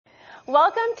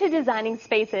Welcome to Designing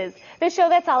Spaces, the show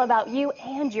that's all about you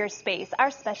and your space, our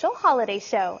special holiday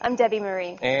show. I'm Debbie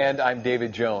Marie. And I'm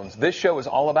David Jones. This show is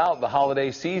all about the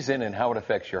holiday season and how it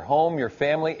affects your home, your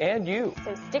family, and you.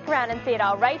 So stick around and see it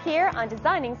all right here on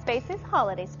Designing Spaces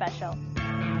Holiday Special.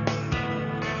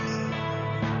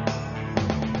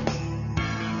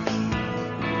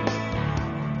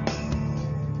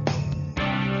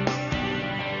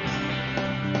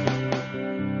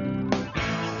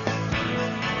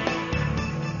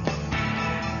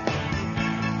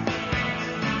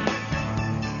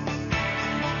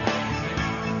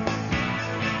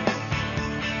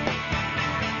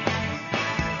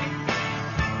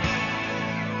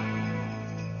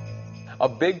 A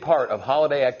big part of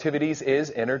holiday activities is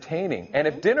entertaining. And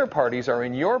if dinner parties are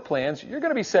in your plans, you're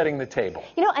going to be setting the table.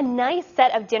 You know, a nice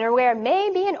set of dinnerware may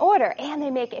be in order, and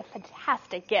they make a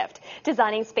fantastic gift.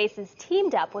 Designing Spaces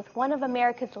teamed up with one of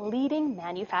America's leading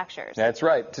manufacturers. That's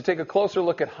right. To take a closer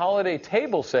look at holiday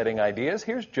table setting ideas,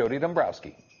 here's Jody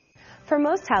Dombrowski. For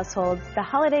most households, the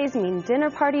holidays mean dinner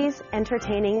parties,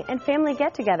 entertaining, and family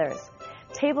get-togethers.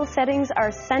 Table settings are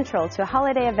central to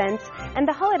holiday events, and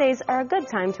the holidays are a good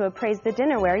time to appraise the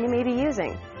dinnerware you may be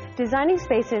using. Designing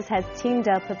Spaces has teamed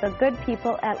up with the good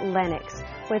people at Lennox,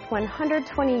 with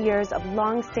 120 years of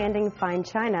long-standing fine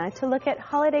china, to look at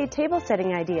holiday table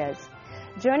setting ideas.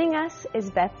 Joining us is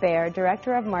Beth Baer,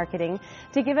 Director of Marketing,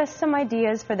 to give us some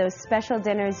ideas for those special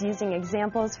dinners using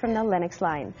examples from the Lennox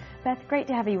line. Beth, great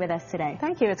to have you with us today.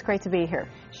 Thank you. It's great to be here.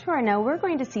 Sure. Now, we're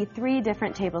going to see 3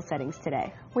 different table settings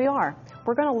today. We are.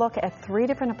 We're going to look at 3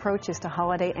 different approaches to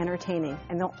holiday entertaining,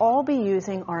 and they'll all be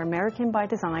using our American by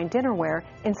Design dinnerware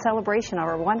in celebration of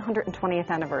our 120th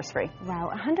anniversary. Wow,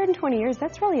 120 years,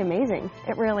 that's really amazing.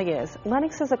 It really is.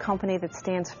 Lennox is a company that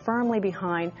stands firmly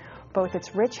behind both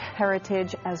its rich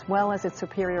heritage as well as its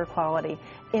superior quality.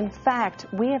 In fact,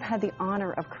 we have had the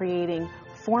honor of creating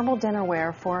formal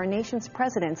dinnerware for our nation's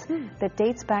presidents that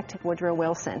dates back to Woodrow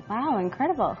Wilson. Wow,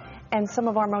 incredible. And some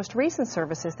of our most recent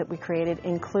services that we created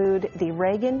include the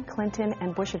Reagan, Clinton,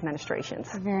 and Bush administrations.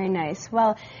 Very nice.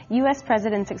 Well, U.S.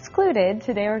 presidents excluded,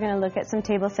 today we're going to look at some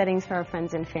table settings for our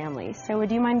friends and family. So would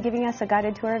you mind giving us a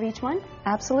guided tour of each one?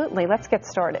 Absolutely. Let's get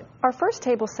started. Our first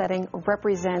table setting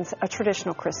represents a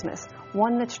traditional Christmas,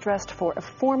 one that's dressed for a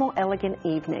formal, elegant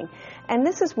evening. And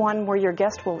this is one where your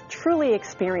guest will truly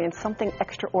experience something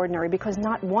extraordinary because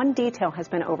not one detail has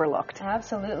been overlooked.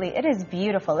 Absolutely. It is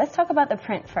beautiful. Let's talk about the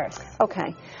print first.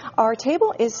 Okay. Our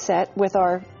table is set with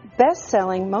our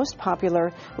best-selling, most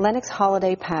popular Lennox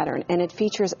holiday pattern, and it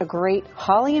features a great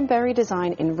holly and berry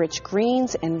design in rich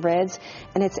greens and reds,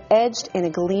 and it's edged in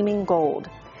a gleaming gold.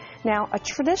 Now, a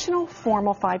traditional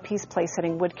formal 5-piece place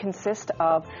setting would consist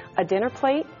of a dinner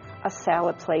plate, a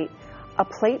salad plate, a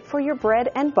plate for your bread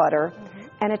and butter,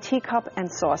 and a teacup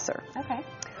and saucer. Okay.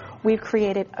 We've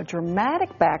created a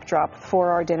dramatic backdrop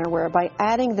for our dinnerware by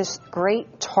adding this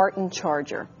great tartan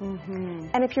charger.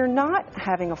 And if you're not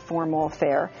having a formal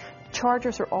affair,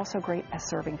 chargers are also great as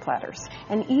serving platters.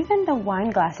 And even the wine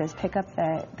glasses pick up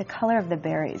the color of the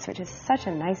berries, which is such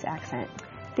a nice accent.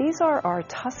 These are our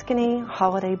Tuscany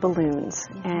holiday balloons,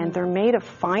 and they're made of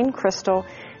fine crystal,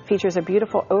 features a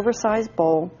beautiful oversized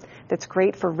bowl that's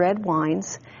great for red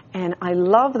wines, and I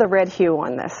love the red hue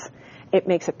on this. It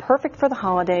makes it perfect for the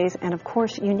holidays, and of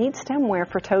course, you need stemware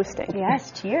for toasting.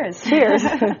 Yes, cheers. Cheers.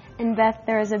 And Beth,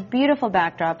 there is a beautiful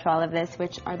backdrop to all of this,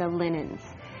 which are the linens.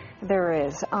 There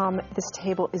is. This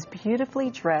table is beautifully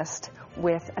dressed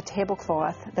with a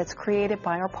tablecloth that's created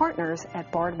by our partners at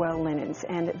Bardwell Linens,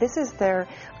 and this is their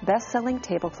best-selling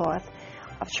tablecloth,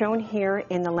 shown here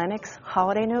in the Lennox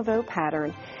Holiday Nouveau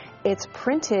pattern. It's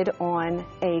printed on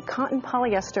a cotton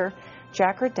polyester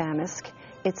jacquard damask.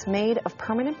 It's made of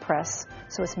permanent press,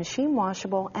 so it's machine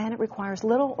washable, and it requires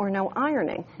little or no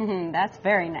ironing. That's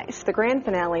very nice. The grand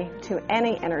finale to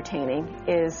any entertaining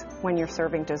is when you're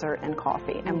serving dessert and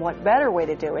coffee. And what better way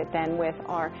to do it than with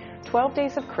our 12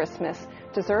 Days of Christmas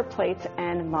dessert plates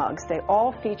and mugs. They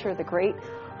all feature the great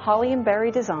holly and berry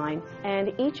design,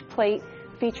 and each plate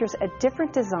features a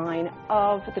different design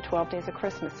of the 12 Days of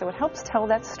Christmas. So it helps tell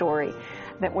that story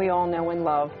that we all know and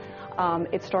love.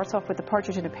 It starts off with the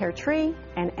partridge in a pear tree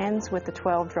and ends with the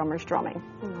 12 drummers drumming.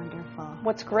 Wonderful.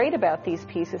 What's great about these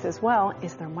pieces as well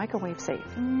is they're microwave safe.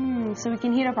 So we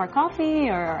can heat up our coffee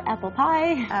or our apple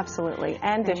pie. Absolutely,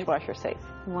 and dishwasher safe.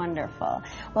 Wonderful.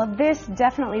 Well, this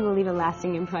definitely will leave a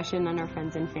lasting impression on our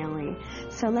friends and family.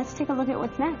 So let's take a look at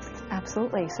what's next.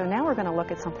 Absolutely. So now we're going to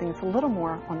look at something that's a little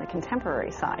more on the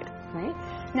contemporary side. Right.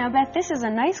 Now, Beth, this is a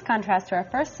nice contrast to our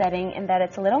first setting in that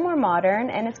it's a little more modern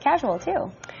and it's casual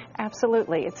too.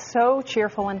 Absolutely. It's so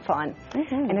cheerful and fun,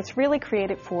 and it's really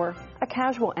created for a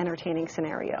casual entertaining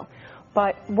scenario.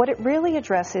 But what it really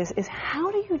addresses is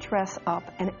how do you dress up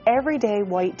an everyday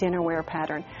white dinnerware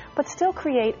pattern, but still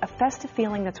create a festive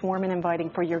feeling that's warm and inviting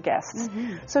for your guests.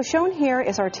 So shown here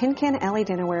is our tin can alley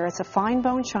dinnerware. It's a fine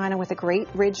bone china with a great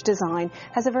ridge design,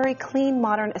 has a very clean,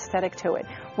 modern aesthetic to it.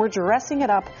 We're dressing it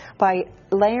up by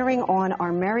layering on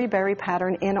our Mary Berry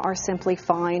pattern in our Simply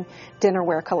Fine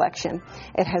dinnerware collection.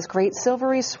 It has great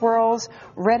silvery swirls,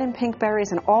 red and pink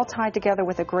berries, and all tied together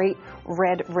with a great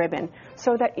red ribbon.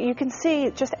 So that you can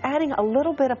see just adding a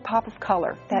little bit of pop of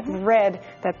color, that red,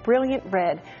 that brilliant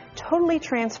red, totally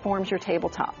transforms your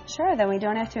tabletop. Sure, then we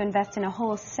don't have to invest in a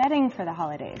whole setting for the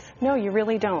holidays. No, you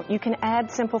really don't. You can add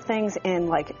simple things in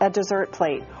like a dessert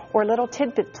plate or little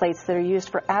tidbit plates that are used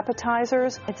for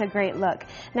appetizers. It's a great look.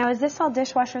 Now, is this all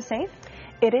dishwasher safe?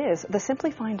 It is. The Simply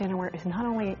Fine dinnerware is not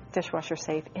only dishwasher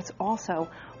safe, it's also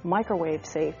microwave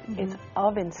safe, it's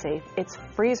oven safe, it's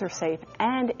freezer safe,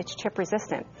 and it's chip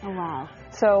resistant. Oh, wow.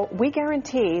 So we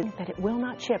guarantee that it will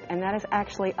not chip, and that is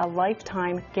actually a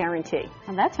lifetime guarantee.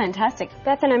 Well, that's fantastic.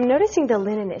 Beth, and I'm noticing the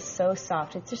linen is so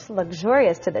soft. It's just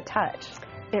luxurious to the touch.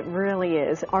 It really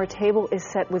is. Our table is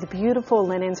set with beautiful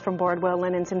linens from Bardwell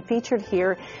Linens, and featured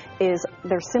here is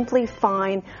their Simply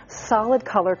Fine solid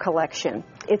color collection.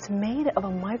 It's made of a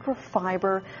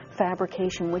microfiber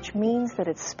fabrication, which means that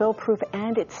it's spill-proof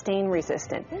and it's stain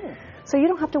resistant. So you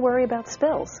don't have to worry about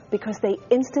spills because they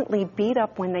instantly bead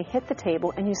up when they hit the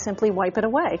table and you simply wipe it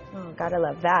away. Oh, gotta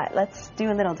love that. Let's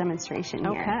do a little demonstration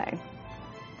here. Okay.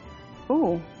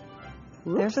 Ooh,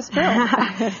 there's a spill.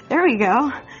 There we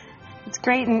go. It's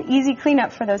great and easy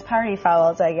cleanup for those party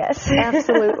fouls, I guess.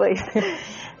 Absolutely.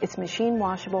 It's machine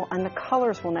washable and the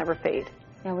colors will never fade.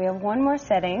 Now we have one more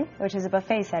setting, which is a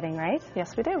buffet setting, right?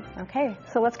 Yes, we do. Okay.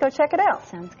 So let's go check it out.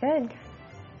 Sounds good.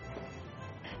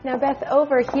 Now, Beth,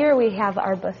 over here we have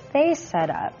our buffet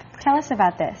set up. Tell us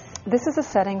about this. This is a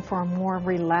setting for a more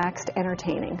relaxed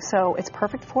entertaining. So it's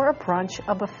perfect for a brunch,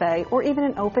 a buffet, or even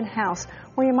an open house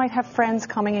where you might have friends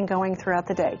coming and going throughout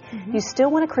the day. You still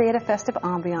want to create a festive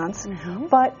ambiance,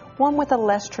 but one with a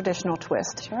less traditional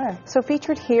twist. Sure. So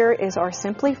featured here is our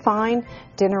Simply Fine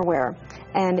dinnerware,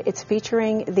 and it's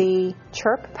featuring the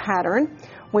chirp pattern,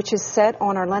 which is set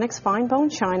on our Lenox fine bone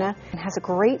china and has a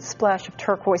great splash of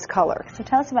turquoise color. So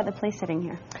tell us about the place setting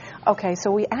here. Okay,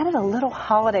 so we added a little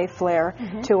holiday flair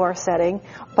to our setting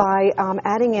by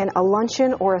adding in a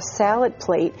luncheon or a salad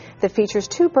plate that features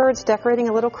two birds decorating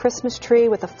a little Christmas tree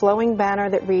with a flowing banner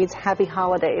that reads Happy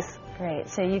Holidays. Great.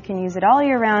 So you can use it all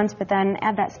year round, but then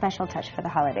add that special touch for the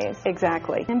holidays.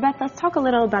 Exactly. And Beth, let's talk a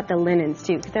little about the linens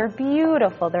too, because they're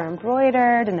beautiful. They're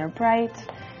embroidered and they're bright.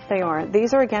 They are.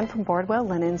 These are again from Bardwell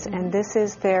Linens, and this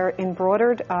is their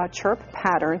embroidered chirp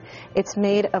pattern. It's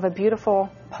made of a beautiful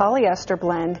polyester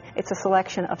blend. It's a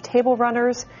selection of table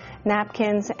runners,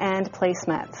 napkins, and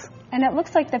placemats. And it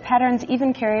looks like the pattern's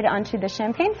even carried onto the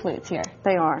champagne flutes here.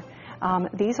 They are.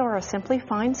 These are our Simply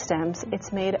Fine stems.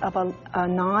 It's made of a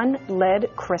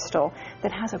non-lead crystal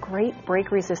that has a great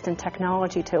break-resistant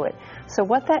technology to it. So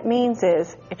what that means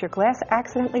is if your glass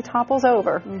accidentally topples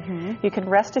over, you can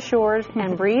rest assured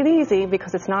and breathe easy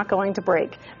because it's not going to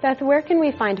break. Beth, where can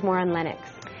we find more on Lenox?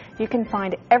 You can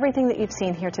find everything that you've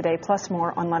seen here today, plus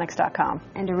more, on Lenox.com.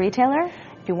 And a retailer?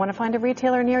 If you want to find a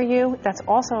retailer near you, that's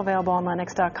also available on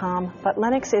Lenox.com, but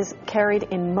Lenox is carried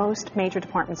in most major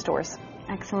department stores.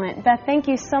 Excellent. Beth, thank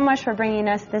you so much for bringing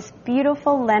us this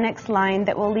beautiful Lenox line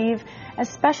that will leave a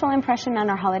special impression on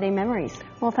our holiday memories.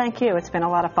 Well, thank you. It's been a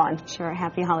lot of fun. Sure.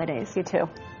 Happy holidays. You too.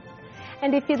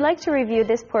 And if you'd like to review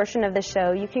this portion of the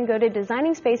show, you can go to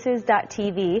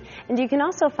designingspaces.tv, and you can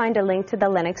also find a link to the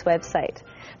Lenox website.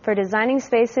 For Designing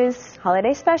Spaces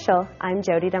Holiday Special, I'm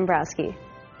Jody Dombrowski.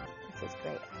 This is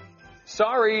great.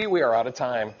 Sorry, we are out of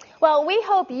time. Well, we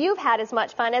hope you've had as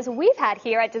much fun as we've had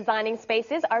here at Designing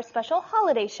Spaces, our special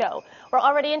holiday show. We're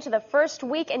already into the first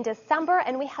week in December,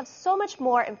 and we have so much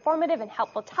more informative and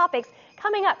helpful topics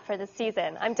coming up for this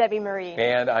season. I'm Debbie Marie.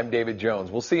 And I'm David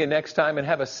Jones. We'll see you next time, and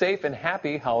have a safe and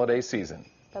happy holiday season.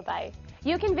 Bye-bye.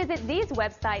 You can visit these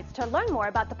websites to learn more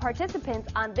about the participants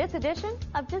on this edition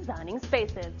of Designing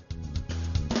Spaces.